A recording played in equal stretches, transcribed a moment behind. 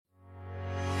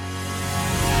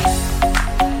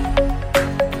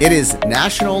It is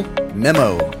National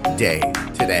Memo Day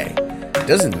today.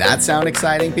 Doesn't that sound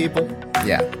exciting, people?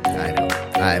 Yeah, I know.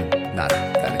 I'm not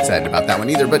that excited about that one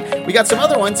either, but we got some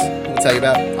other ones we'll tell you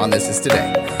about on This Is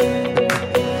Today.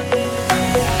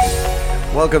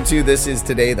 Welcome to This Is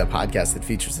Today, the podcast that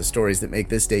features the stories that make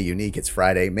this day unique. It's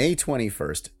Friday, May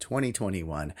 21st,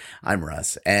 2021. I'm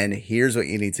Russ, and here's what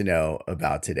you need to know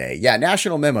about today. Yeah,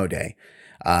 National Memo Day.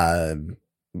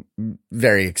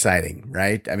 Very exciting,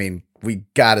 right? I mean, we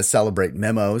got to celebrate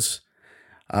memos.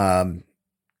 I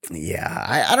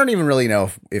don't even really know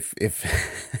if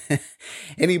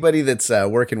anybody that's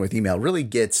working with email really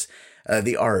gets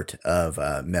the art of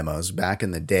memos. Back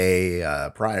in the day,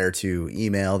 prior to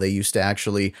email, they used to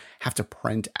actually have to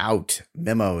print out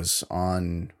memos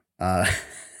on on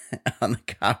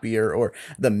the copier or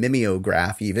the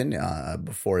mimeograph even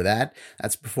before that.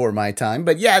 That's before my time.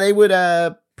 But yeah, they would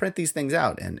print these things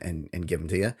out and give them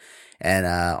to you. And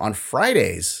on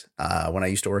Fridays, when I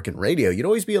used to work in radio, you'd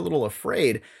always be a little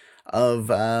afraid of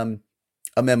a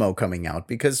memo coming out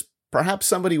because perhaps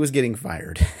somebody was getting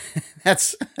fired.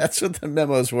 That's what the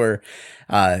memos were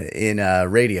in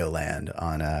radio land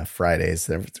on Fridays.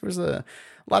 There was a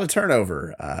lot of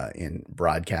turnover in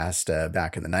broadcast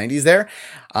back in the 90s there.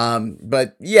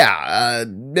 But yeah,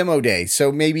 Memo Day.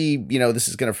 So maybe, this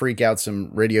is going to freak out some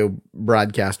radio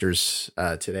broadcasters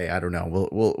today. I don't know.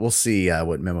 We'll see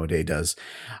what Memo Day does.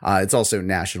 It's also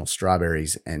National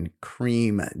Strawberries and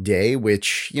Cream Day,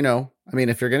 which,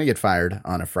 if you're going to get fired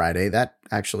on a Friday, that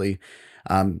actually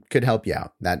could help you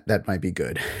out. That might be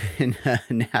good. And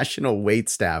National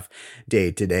Waitstaff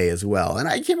Day today as well. And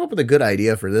I came up with a good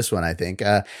idea for this one, I think.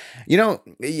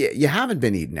 You haven't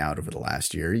been eating out over the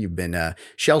last year. You've been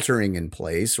sheltering in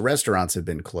place. Restaurants have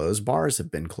been closed. Bars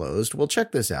have been closed. Well,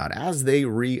 check this out. As they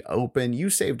reopen, you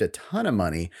saved a ton of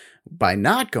money by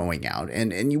not going out.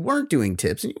 And you weren't doing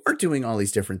tips and you weren't doing all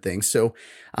these different things. So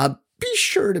be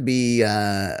sure to be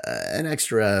an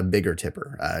extra bigger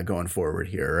tipper going forward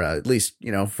here, at least,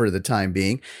 for the time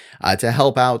being, to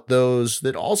help out those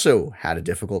that also had a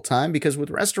difficult time, because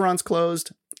with restaurants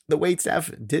closed, the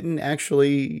waitstaff didn't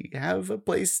actually have a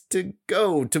place to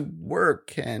go to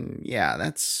work. And yeah,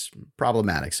 that's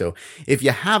problematic. So if you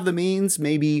have the means,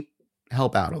 maybe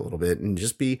help out a little bit and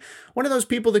just be one of those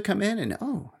people that come in and,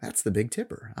 oh, that's the big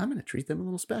tipper. I'm going to treat them a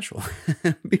little special.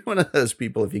 Be one of those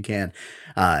people if you can,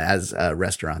 as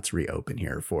restaurants reopen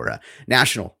here for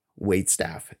National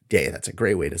Waitstaff Day. That's a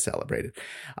great way to celebrate it.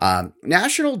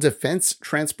 National Defense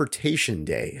Transportation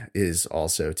Day is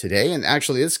also today. And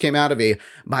actually, this came out of a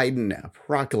Biden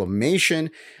proclamation.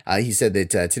 He said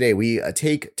that today we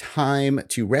take time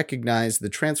to recognize the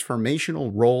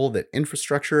transformational role that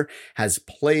infrastructure has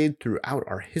played throughout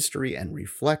our history and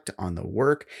reflect on the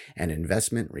work and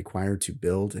investment required to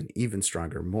build an even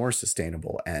stronger, more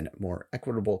sustainable, and more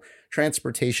equitable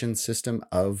transportation system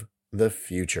of the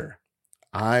future.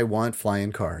 I want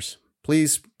flying cars.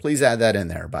 Please add that in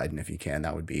there, Biden, if you can.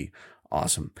 That would be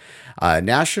awesome.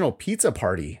 National Pizza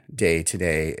Party Day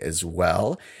today as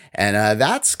well. And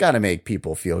that's got to make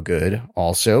people feel good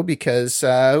also, because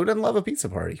who doesn't love a pizza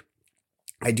party?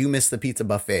 I do miss the pizza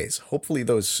buffets. Hopefully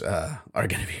those are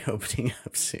going to be opening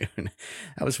up soon.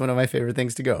 That was one of my favorite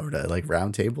things to go to, like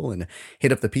Round Table and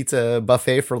hit up the pizza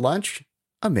buffet for lunch.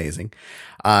 Amazing.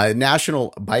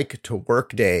 National Bike to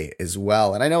Work Day as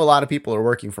well. And I know a lot of people are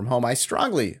working from home. I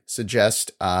strongly suggest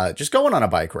just going on a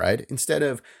bike ride instead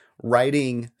of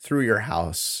riding through your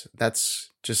house.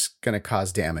 That's just going to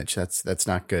cause damage. That's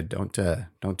not good. Don't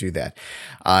do that.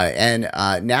 And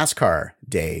NASCAR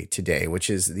Day today, which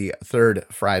is the third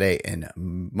Friday in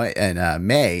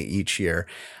May each year.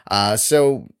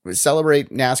 So celebrate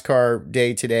NASCAR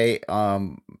Day today.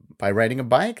 By riding a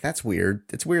bike? That's weird.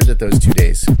 It's weird that those 2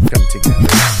 days come together.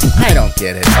 I don't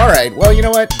get it. All right. Well, you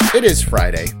know what? It is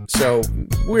Friday, so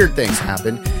weird things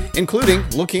happen, including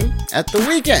looking at the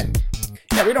weekend.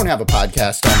 Yeah, we don't have a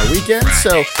podcast on the weekend,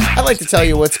 so I like to tell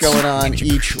you what's going on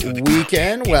each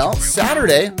weekend. Well,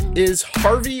 Saturday is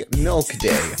Harvey Milk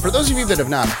Day. For those of you that have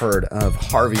not heard of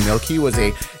Harvey Milk, he was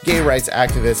a gay rights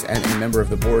activist and a member of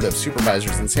the Board of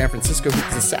Supervisors in San Francisco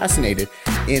who was assassinated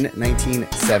in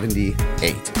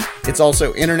 1978. It's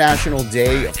also International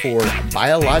Day for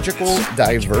Biological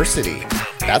Diversity.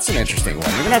 That's an interesting one.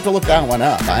 You're going to have to look that one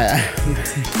up.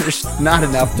 There's not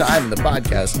enough time in the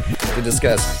podcast to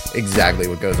discuss exactly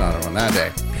what goes on that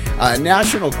day.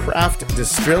 National Craft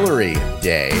Distillery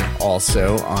Day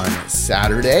also on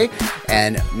Saturday,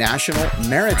 and National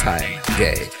Maritime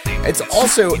Day. It's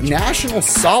also National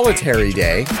Solitary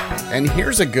Day, and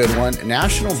here's a good one,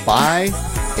 National Buy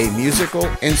a Musical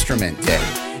Instrument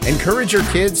Day. Encourage your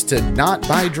kids to not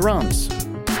buy drums.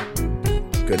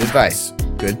 Good advice.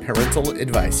 good parental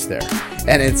advice there.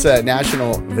 And it's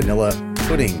National Vanilla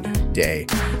Pudding Day.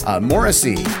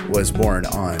 Morrissey was born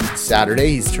on Saturday.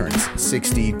 He's turned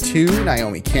 62.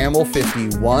 Naomi Campbell,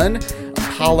 51.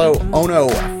 Apollo Ono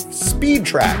speed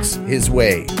tracks his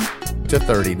way to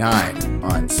 39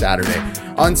 on Saturday.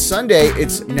 On Sunday,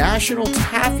 it's National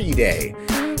Taffy Day.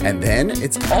 And then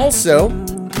it's also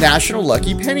National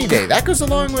Lucky Penny Day. That goes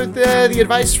along with the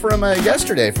advice from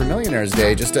yesterday for Millionaire's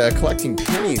Day, just collecting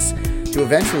pennies to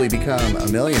eventually become a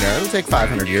millionaire. It'll take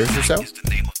 500 years or so,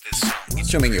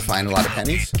 assuming you find a lot of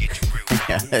pennies.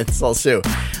 Yeah, it's also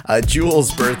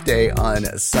Jules' birthday on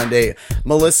Sunday.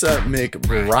 Melissa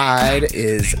McBride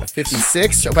is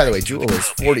 56. Oh, by the way, Jewel is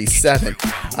 47.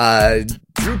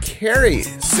 Drew Carey,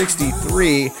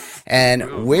 63.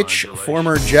 And which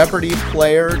former Jeopardy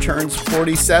player turns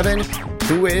 47?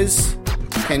 Who is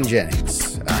Ken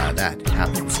Jennings? That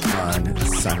happens on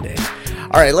Sunday.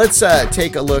 All right, let's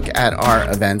take a look at our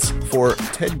events for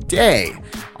today.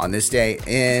 On this day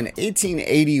in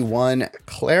 1881,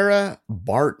 Clara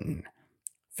Barton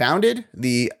founded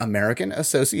the American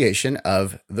Association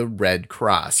of the Red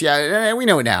Cross. Yeah, we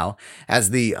know it now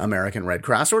as the American Red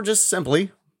Cross, or just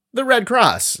simply the Red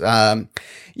Cross.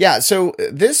 So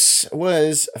this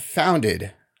was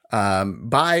founded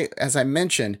by, as I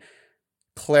mentioned,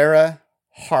 Clara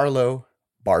Harlow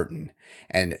Barton,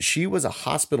 and she was a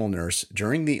hospital nurse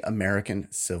during the American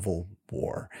Civil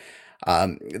War.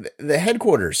 The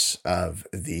headquarters of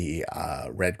the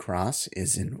Red Cross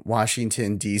is in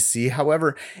Washington, D.C.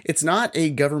 However, it's not a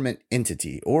government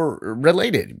entity or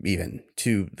related even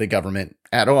to the government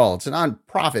at all. It's a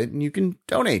nonprofit, and you can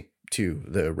donate to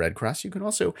the Red Cross. You can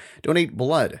also donate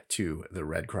blood to the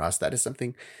Red Cross. That is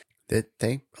something that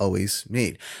they always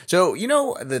need. So you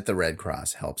know that the Red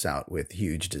Cross helps out with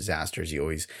huge disasters. You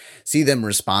always see them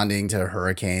responding to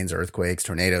hurricanes, earthquakes,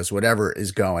 tornadoes, whatever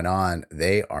is going on.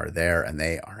 They are there and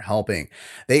they are helping.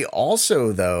 They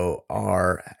also, though,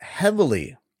 are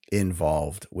heavily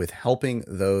involved with helping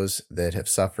those that have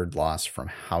suffered loss from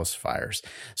house fires.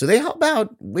 So they help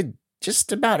out with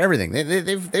just about everything.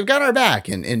 They've got our back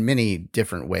in many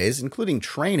different ways, including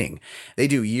training. They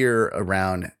do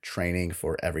year-round training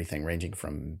for everything, ranging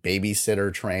from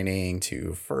babysitter training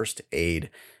to first aid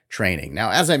training.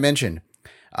 Now, as I mentioned,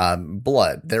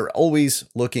 blood. They're always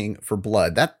looking for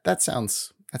blood. That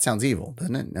sounds evil,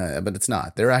 doesn't it? But it's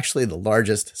not. They're actually the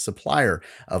largest supplier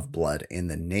of blood in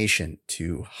the nation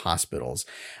to hospitals.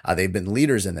 They've been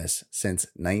leaders in this since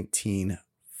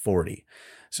 1940.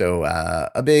 So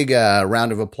a big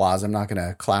round of applause. I'm not going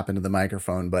to clap into the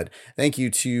microphone, but thank you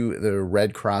to the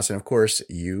Red Cross. And of course,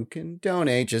 you can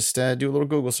donate. Just do a little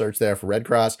Google search there for Red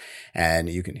Cross, and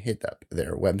you can hit up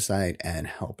their website and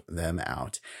help them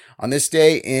out. On this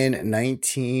day in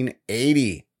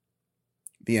 1980,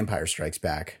 The Empire Strikes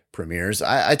Back premieres.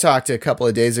 I talked a couple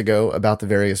of days ago about the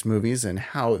various movies and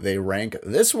how they rank.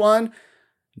 This one,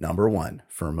 number one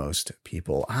for most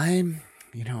people. I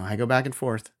go back and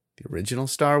forth. The original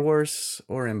Star Wars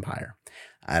or Empire?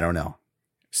 I don't know.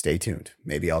 Stay tuned.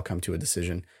 Maybe I'll come to a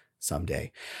decision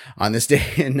someday. On this day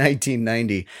in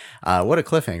 1990, what a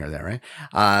cliffhanger there, right?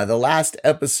 The last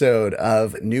episode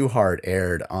of Newhart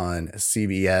aired on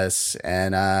CBS,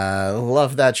 and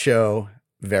love that show.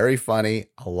 Very funny.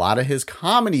 A lot of his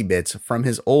comedy bits from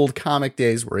his old comic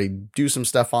days where he'd do some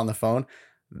stuff on the phone.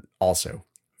 Also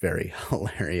very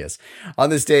hilarious. On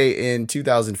this day in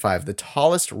 2005, the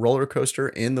tallest roller coaster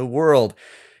in the world,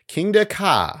 Kingda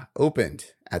Ka, opened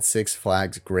at Six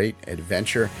Flags Great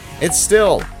Adventure. It's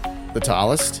still the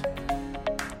tallest,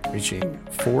 reaching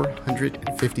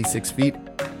 456 feet.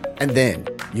 And then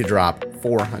you drop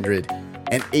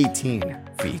 418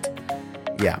 feet.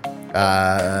 Yeah.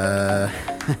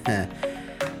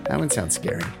 That one sounds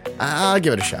scary. I'll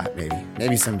give it a shot,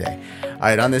 maybe someday. All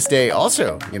right, on this day,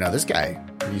 also, this guy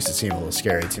used to seem a little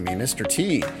scary to me. Mr.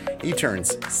 T, he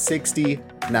turns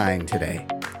 69 today.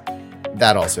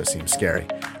 That also seems scary.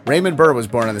 Raymond Burr was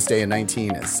born on this day in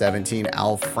 1917.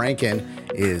 Al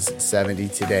Franken is 70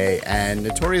 today. And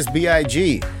Notorious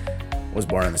B.I.G. was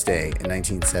born on this day in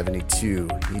 1972.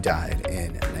 He died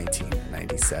in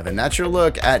 1997. That's your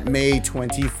look at May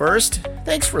 21st.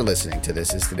 Thanks for listening to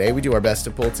This Is Today. We do our best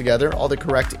to pull together all the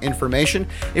correct information.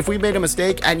 If we made a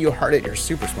mistake and you heard it, you're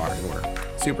super smart and we're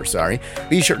super sorry.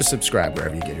 Be sure to subscribe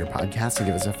wherever you get your podcasts and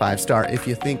give us a 5-star if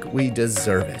you think we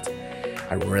deserve it.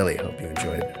 I really hope you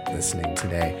enjoyed listening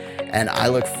today, and I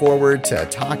look forward to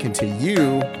talking to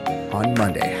you on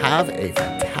Monday. Have a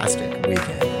fantastic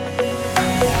weekend.